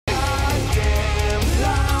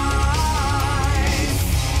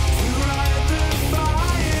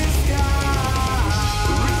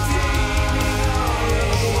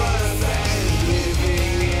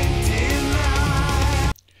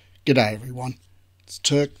G'day everyone, it's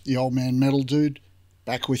Turk, the old man metal dude,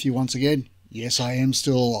 back with you once again. Yes, I am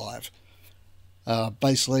still alive.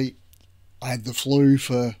 Basically, I had the flu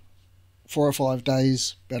for 4 or 5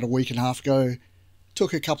 days, about a week and a half ago.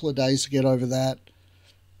 Took a couple of days to get over that.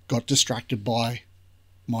 Got distracted by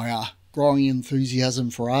my growing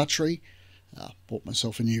enthusiasm for archery. Bought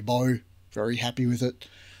myself a new bow, very happy with it.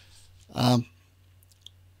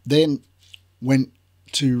 Then went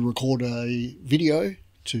to record a video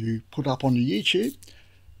to put up onto YouTube.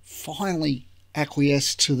 Finally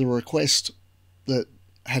acquiesced to the request that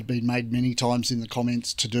had been made many times in the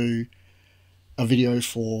comments to do a video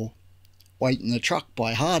for Wait in the Truck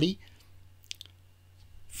by Hardy.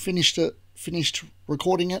 Finished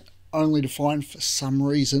recording it, only to find for some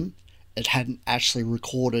reason it hadn't actually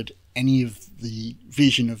recorded any of the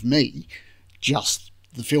vision of me, just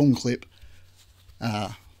the film clip.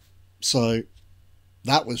 So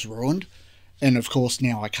that was ruined. And of course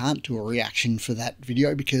now I can't do a reaction for that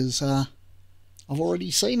video because I've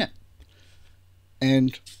already seen it.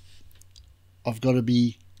 And I've got to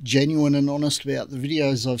be genuine and honest about the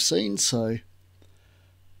videos I've seen, so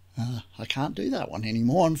I can't do that one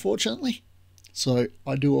anymore, unfortunately. So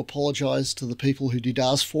I do apologise to the people who did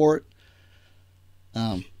ask for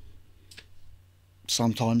it.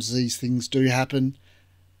 Sometimes these things do happen,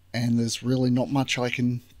 and there's really not much I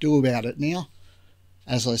can do about it now.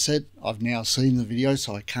 As I said, I've now seen the video,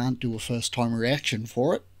 so I can't do a first time reaction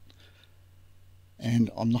for it. And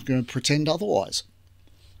I'm not going to pretend otherwise.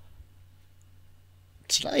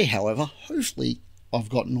 Today, however, hopefully I've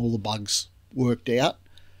gotten all the bugs worked out.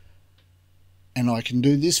 And I can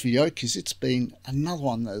do this video because it's been another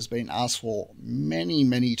one that has been asked for many,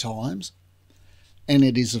 many times. And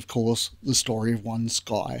it is, of course, the story of One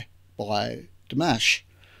Sky by Dimash.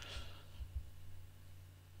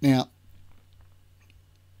 Now,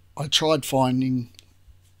 I tried finding,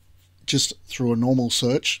 just through a normal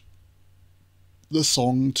search, the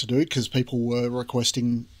song to do, because people were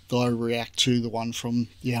requesting that I react to the one from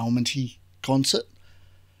the Almaty concert.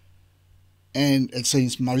 And it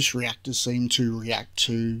seems most reactors seem to react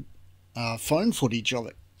to phone footage of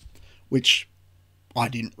it, which I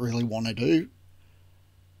didn't really want to do,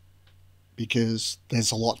 because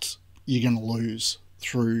there's a lot you're going to lose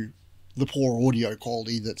through the poor audio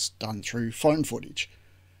quality that's done through phone footage.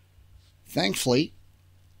 Thankfully,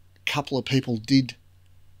 a couple of people did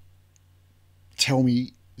tell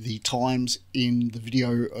me the times in the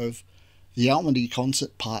video of the Almaty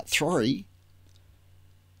concert part 3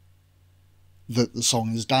 that the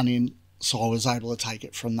song is done in, so I was able to take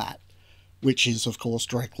it from that, which is of course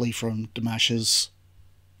directly from Dimash's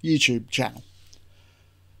YouTube channel.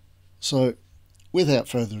 So without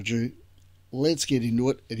further ado, let's get into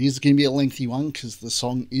it. It is going to be a lengthy one because the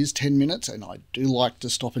song is 10 minutes and I do like to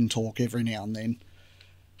stop and talk every now and then.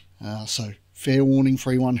 So fair warning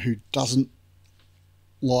for anyone who doesn't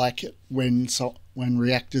like it when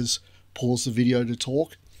reactors pause the video to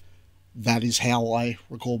talk. That is how I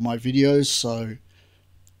record my videos, so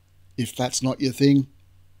if that's not your thing,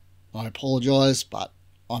 I apologise, but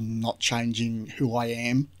I'm not changing who I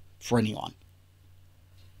am for anyone.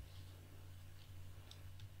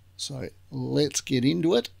 So let's get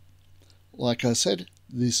into it. Like I said,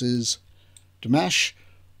 this is Dimash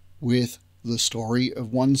with the story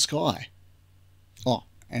of One Sky. Oh,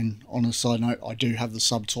 and on a side note, I do have the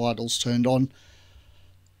subtitles turned on.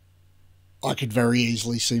 I could very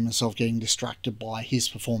easily see myself getting distracted by his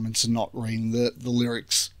performance and not reading the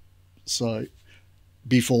lyrics. So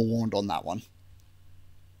be forewarned on that one.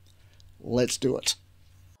 Let's do it.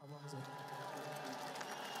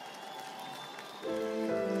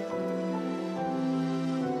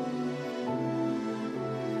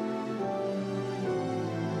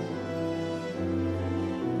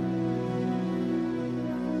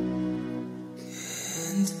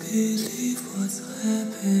 Can't believe what's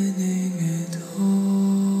happening at all.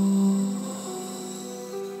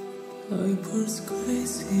 Hyper's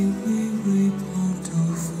crazy, we reborn to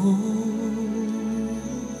fall.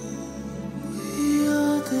 We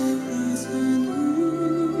are the reason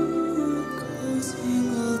we're causing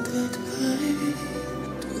all that pain.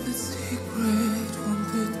 To the secret one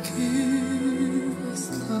that gives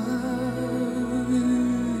us life.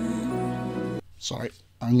 Sorry,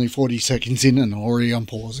 only 40 seconds in and already I'm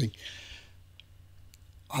pausing.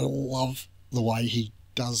 I love the way he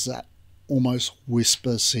does that almost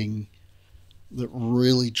whisper sing that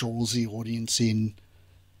really draws the audience in.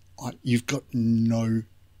 You've got no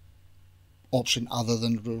option other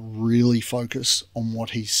than to really focus on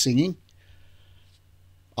what he's singing.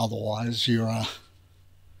 Otherwise, you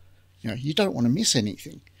don't want to miss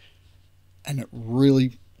anything. And it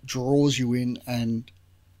really draws you in, and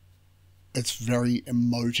It's very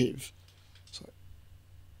emotive. So,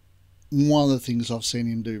 one of the things I've seen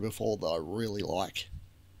him do before that I really like.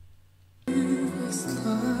 Billions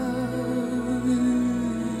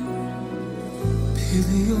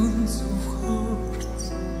of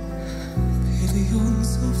hearts,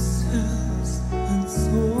 billions of cells and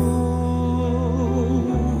souls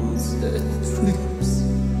and dreams,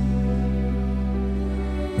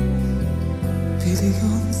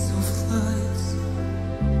 billions of lives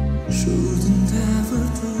shouldn't ever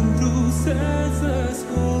turn blue senses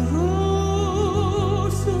for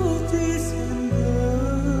rose of distant.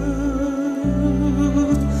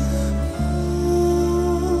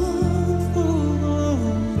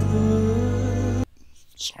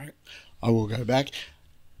 Sorry, I will go back.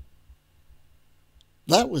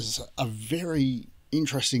 That was a very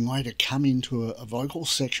interesting way to come into a vocal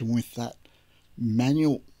section with that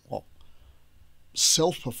manual, well,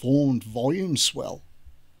 self-performed volume swell.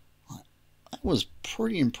 That was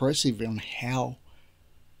pretty impressive on how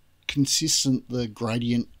consistent the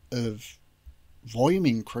gradient of volume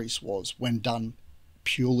increase was when done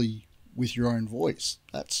purely with your own voice.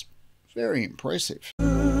 That's very impressive.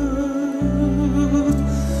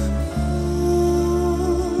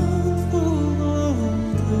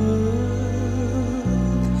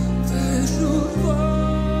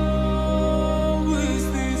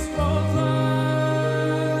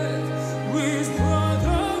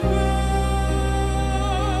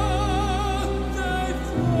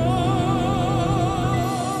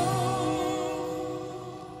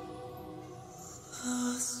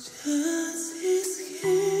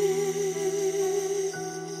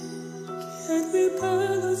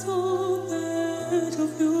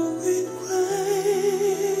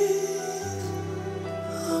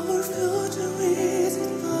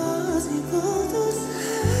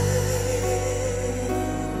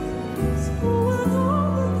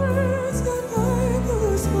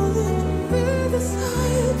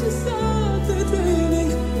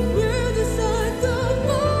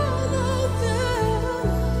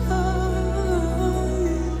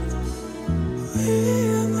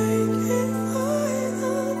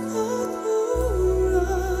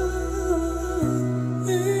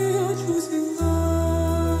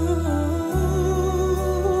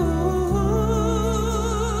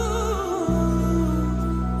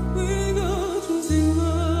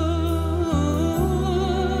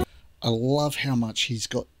 I love how much he's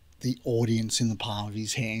got the audience in the palm of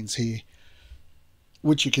his hands here,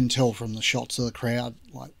 which you can tell from the shots of the crowd.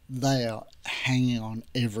 Like, they are hanging on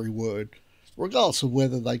every word, regardless of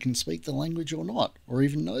whether they can speak the language or not, or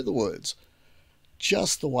even know the words.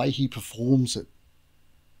 Just the way he performs it,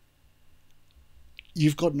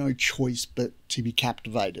 you've got no choice but to be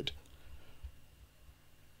captivated.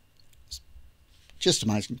 Just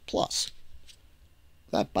amazing. Plus,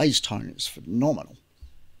 that bass tone is phenomenal.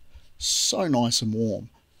 So nice and warm.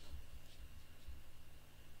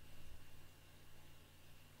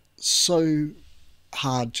 So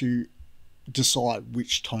hard to decide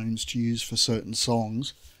which tones to use for certain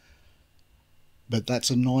songs, but that's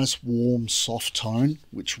a nice warm soft tone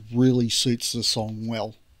which really suits the song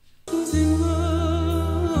well.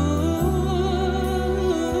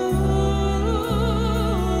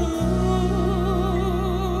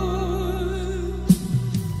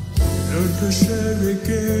 Learn to share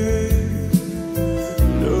again,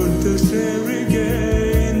 learn to share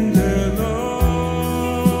again the love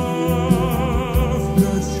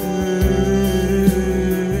that shares.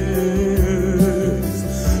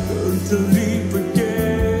 Learn to live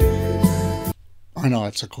again. I know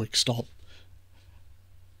it's a quick stop.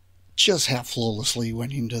 Just how flawlessly he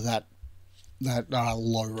went into that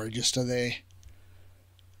low register there.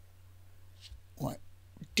 Like,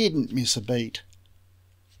 didn't miss a beat.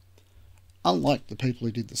 Unlike the people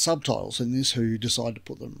who did the subtitles in this, who decided to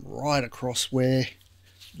put them right across where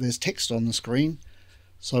there's text on the screen,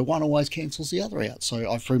 so one always cancels the other out. So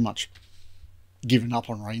I've pretty much given up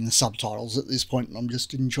on reading the subtitles at this point, and I'm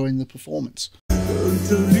just enjoying the performance. Learn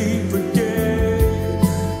to live again.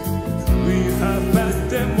 We have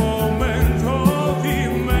passed a moment of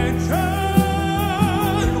imagine.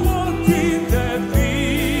 What did that be?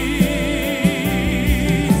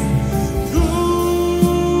 Do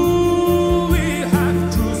we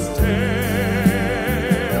have to stay?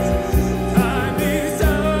 Time is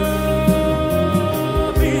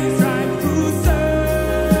up. It's time to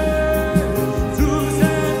set the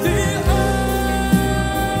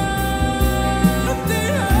earth.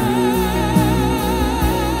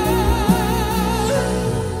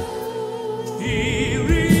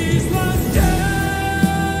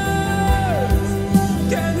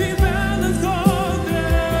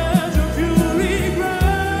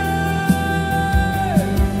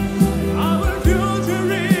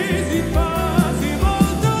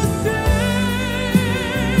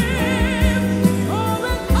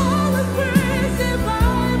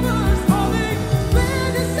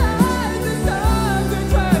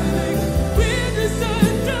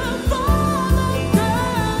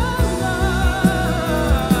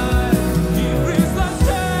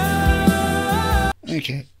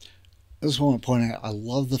 just want to point out, I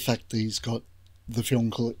love the fact that he's got the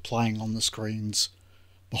film clip playing on the screens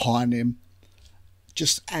behind him.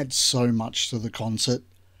 Just adds so much to the concert.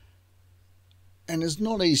 And it's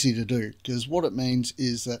not easy to do, because what it means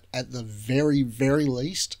is that at the very, very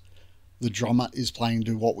least, the drummer is playing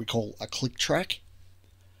to what we call a click track,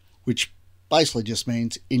 which basically just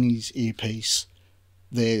means in his earpiece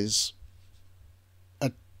there's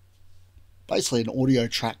basically an audio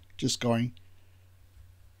track just going.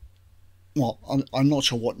 Well, I'm not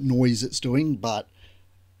sure what noise it's doing, but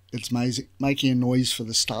it's making a noise for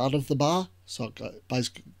the start of the bar. So it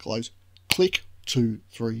basically goes click, 2,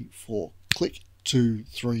 3, 4, click, 2,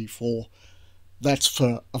 3, 4. That's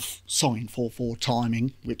for a song in 4/4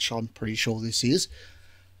 timing, which I'm pretty sure this is.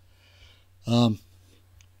 It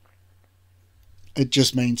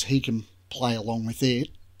just means he can play along with it,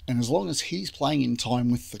 and as long as he's playing in time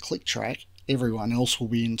with the click track, everyone else will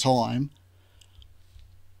be in time.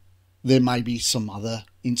 There may be some other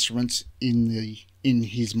instruments in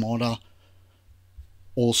his monitor,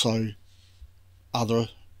 also other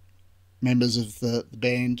members of the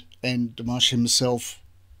band, and Dimash himself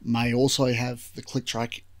may also have the click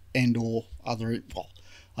track and or other, well,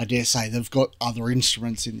 I dare say they've got other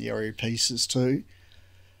instruments in the area pieces too,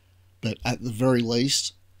 but at the very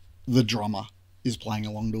least the drummer is playing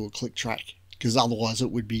along to a click track, because otherwise it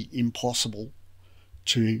would be impossible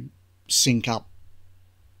to sync up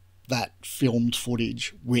that filmed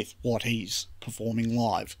footage with what he's performing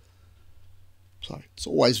live. So it's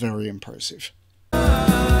always very impressive.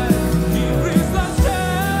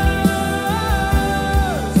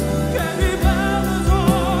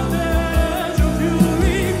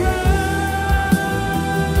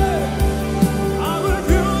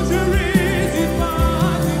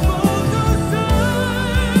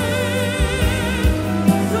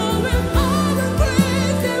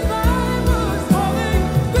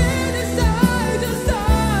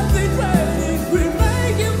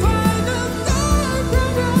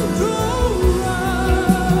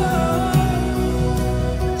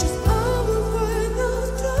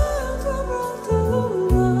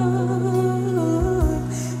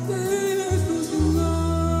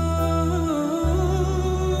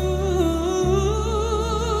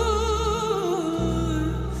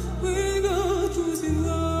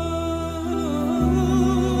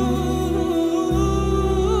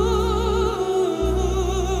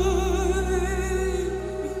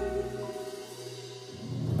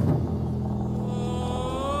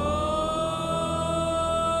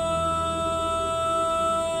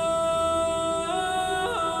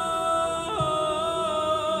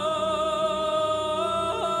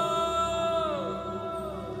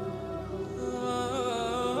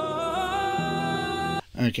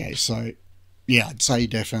 Okay, so yeah, I'd say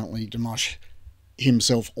definitely Dimash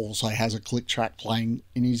himself also has a click track playing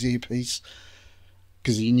in his earpiece,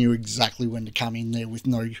 because he knew exactly when to come in there with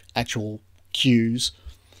no actual cues.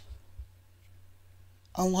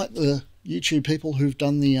 Unlike the YouTube people who've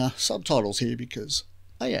done the subtitles here, because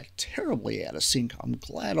they are terribly out of sync. I'm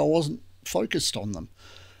glad I wasn't focused on them.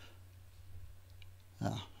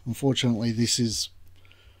 Unfortunately, this is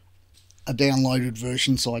a downloaded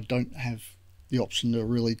version, so I don't have the option to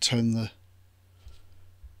really turn the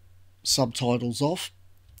subtitles off,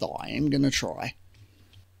 though I am going to try.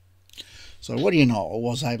 So what do you know, I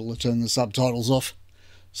was able to turn the subtitles off.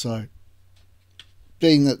 So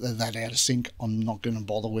being that they're that out of sync, I'm not going to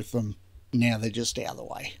bother with them now. They're just out of the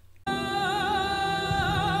way.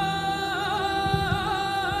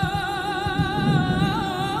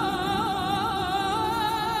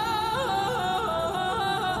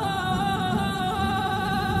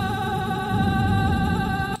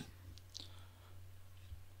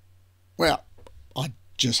 Well, I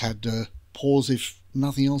just had to pause, if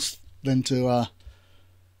nothing else, than to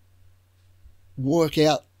work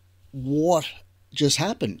out what just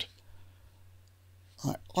happened.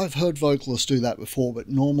 I've heard vocalists do that before, but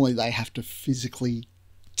normally they have to physically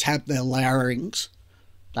tap their larynx,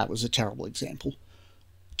 that was a terrible example,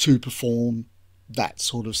 to perform that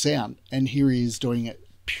sort of sound. And here he is doing it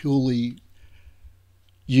purely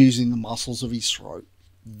using the muscles of his throat.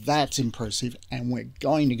 That's impressive, and we're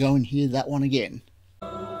going to go and hear that one again.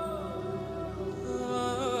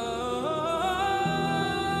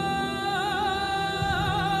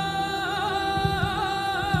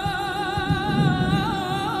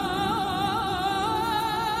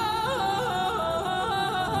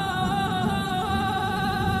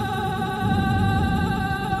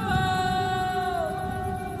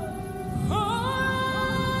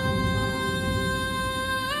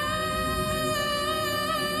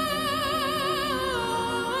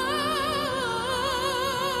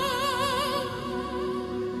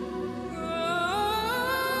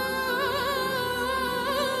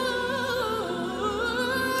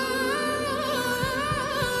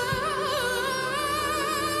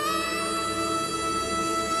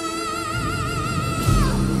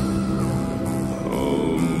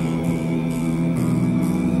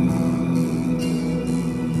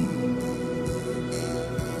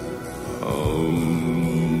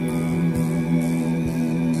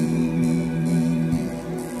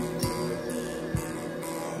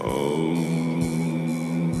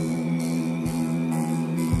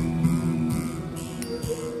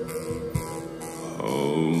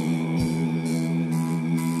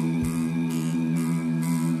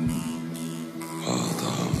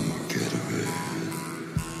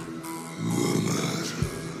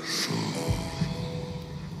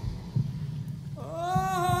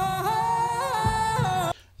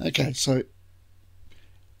 Okay, so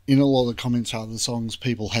in a lot of the comments of the songs,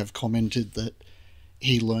 people have commented that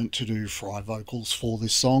he learnt to do fry vocals for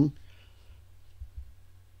this song.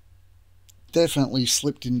 Definitely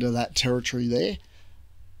slipped into that territory there.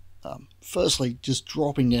 Firstly, just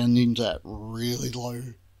dropping down into that really low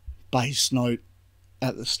bass note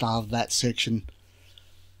at the start of that section,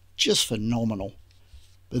 just phenomenal.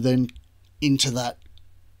 But then into that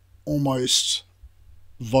almost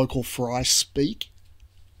vocal fry speak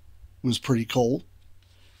was pretty cool.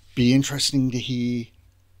 Be interesting to hear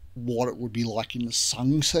what it would be like in the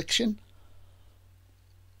sung section.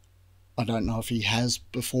 I don't know if he has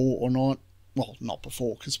before or not. Well, not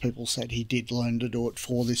before, because people said he did learn to do it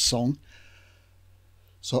for this song.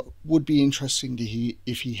 So it would be interesting to hear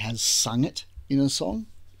if he has sung it in a song,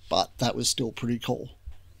 but that was still pretty cool.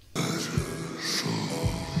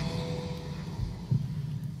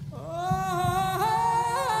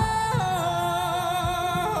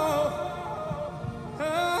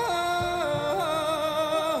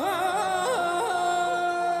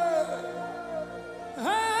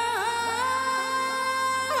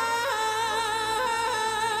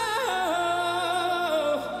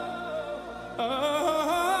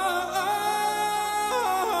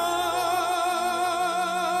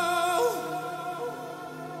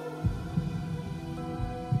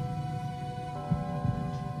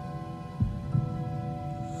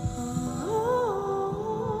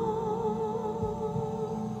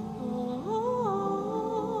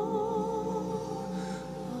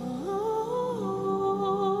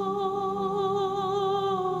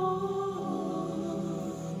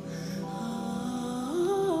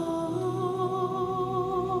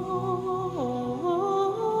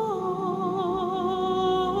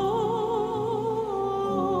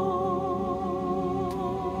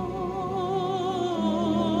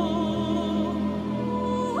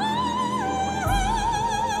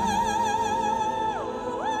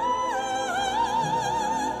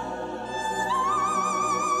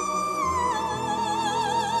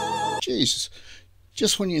 Jesus,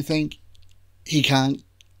 just when you think he can't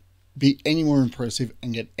be any more impressive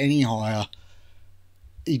and get any higher,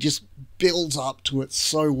 he just builds up to it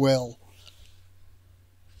so well.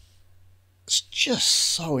 It's just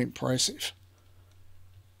so impressive.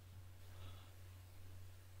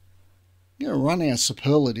 I'm going to run out of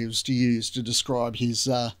superlatives to use to describe his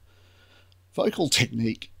vocal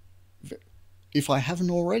technique, if I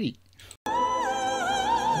haven't already.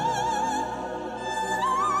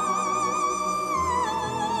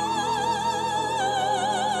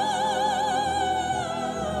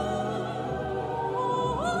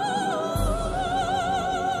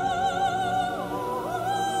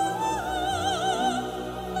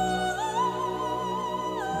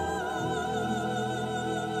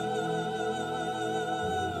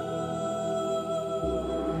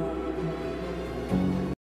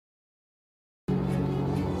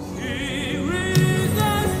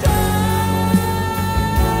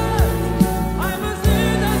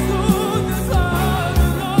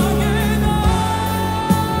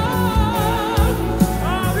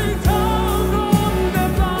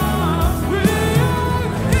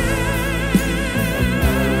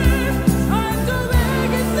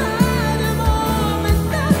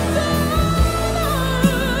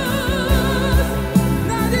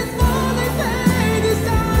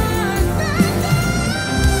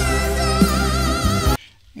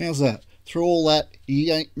 How's that? Through all that,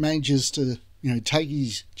 he manages to, take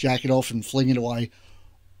his jacket off and fling it away,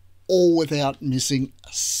 all without missing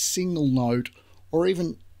a single note or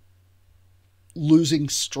even losing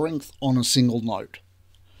strength on a single note.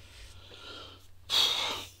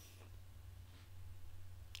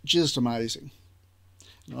 Just amazing.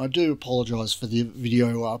 I do apologise for the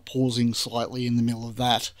video pausing slightly in the middle of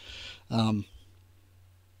that.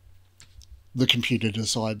 The computer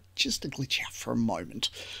decided just to glitch out for a moment.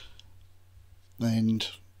 And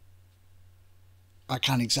I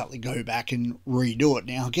can't exactly go back and redo it.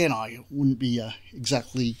 Now, again, I wouldn't be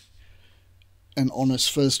exactly an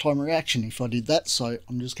honest first-time reaction if I did that, so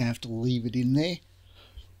I'm just going to have to leave it in there.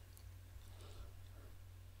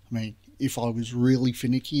 I mean, if I was really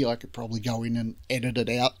finicky, I could probably go in and edit it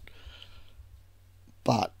out.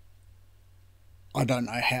 But I don't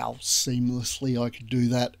know how seamlessly I could do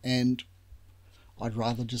that, and I'd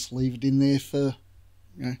rather just leave it in there for,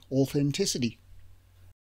 authenticity.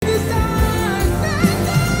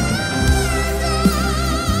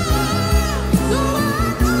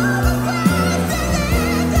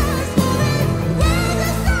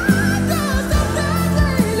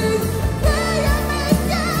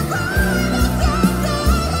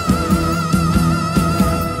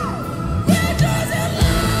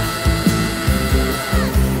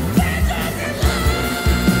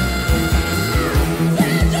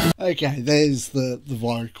 Okay, there's the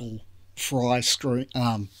vocal Fry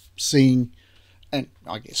sing, and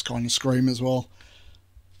I guess kind of scream as well.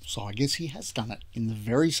 So I guess he has done it in the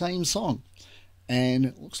very same song. And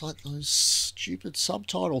it looks like those stupid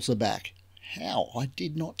subtitles are back. How? I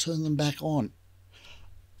did not turn them back on.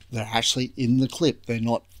 They're actually in the clip. They're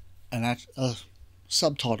not a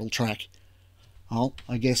subtitle track. Well,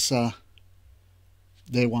 I guess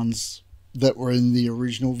they're ones that were in the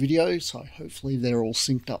original video, so hopefully they're all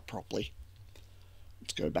synced up properly.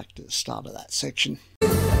 Let's go back to the start of that section.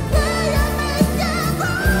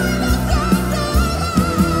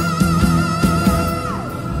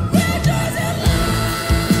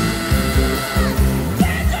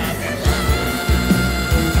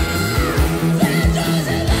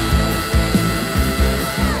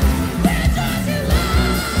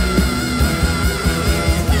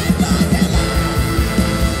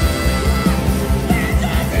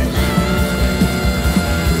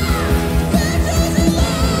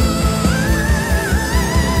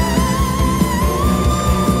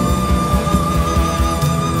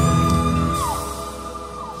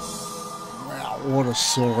 What a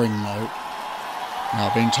soaring note. Now,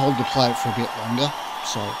 I've been told to play it for a bit longer,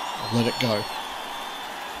 so I'll let it go.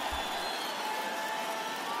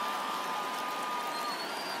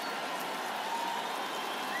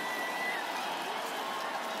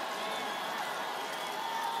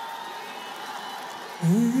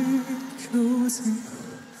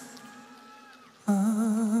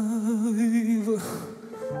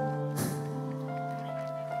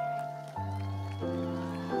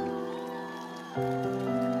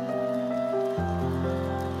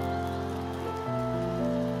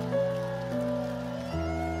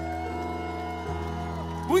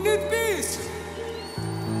 We need peace.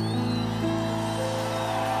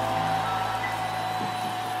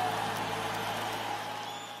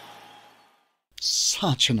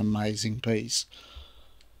 Such an amazing piece.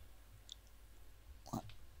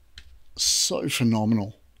 So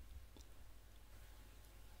phenomenal.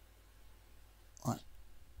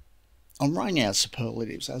 I'm running out of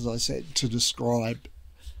superlatives, as I said, to describe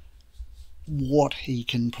what he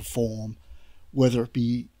can perform, whether it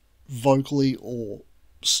be vocally or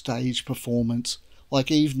stage performance.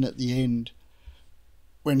 Like even at the end,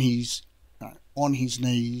 when he's on his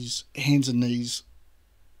knees, hands and knees,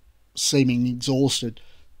 seeming exhausted,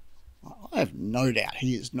 I have no doubt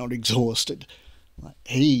he is not exhausted.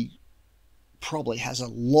 He probably has a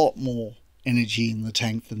lot more energy in the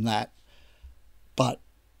tank than that, but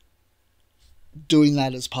doing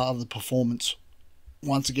that as part of the performance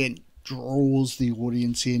once again draws the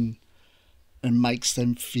audience in and makes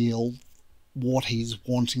them feel what he's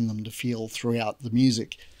wanting them to feel throughout the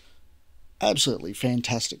music. Absolutely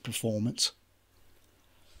fantastic performance.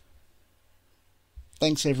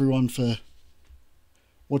 Thanks everyone for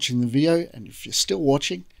watching the video, and if you're still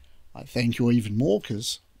watching, I thank you even more,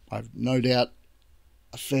 because I've no doubt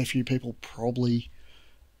a fair few people probably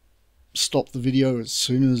stop the video as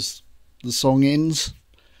soon as the song ends.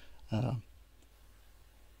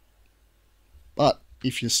 But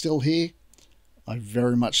if you're still here, I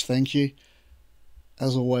very much thank you.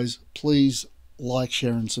 As always, please like,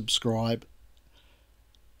 share and subscribe.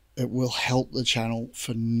 It will help the channel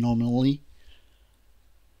phenomenally.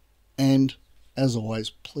 And as always,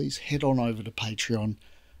 please head on over to Patreon.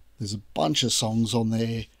 There's a bunch of songs on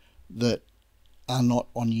there that are not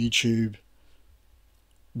on YouTube,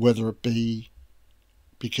 whether it be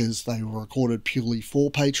because they were recorded purely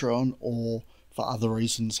for Patreon or for other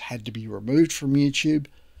reasons had to be removed from YouTube.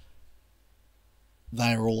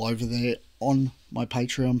 They are all over there on my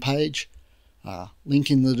Patreon page.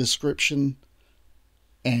 Link in the description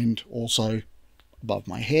and also above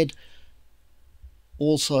my head.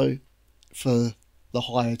 Also, for the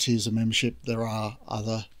higher tiers of membership, there are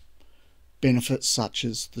other benefits such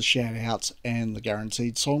as the shout outs and the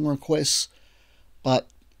guaranteed song requests. But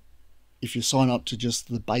if you sign up to just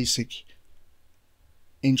the basic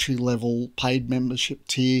entry level paid membership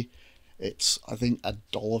tier, it's I think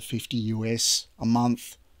 $1.50 US a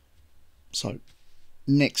month, so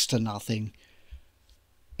next to nothing.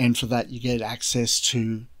 And for that you get access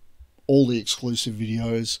to all the exclusive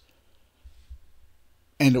videos,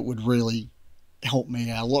 and it would really help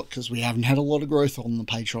me out a lot because we haven't had a lot of growth on the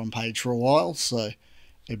Patreon page for a while, so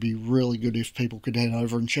it'd be really good if people could head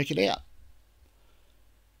over and check it out.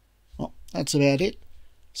 Well, that's about it.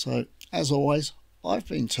 So as always, I've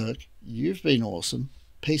been Turk, you've been awesome.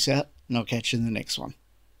 Peace out, and I'll catch you in the next one.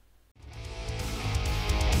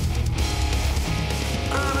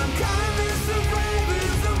 I'm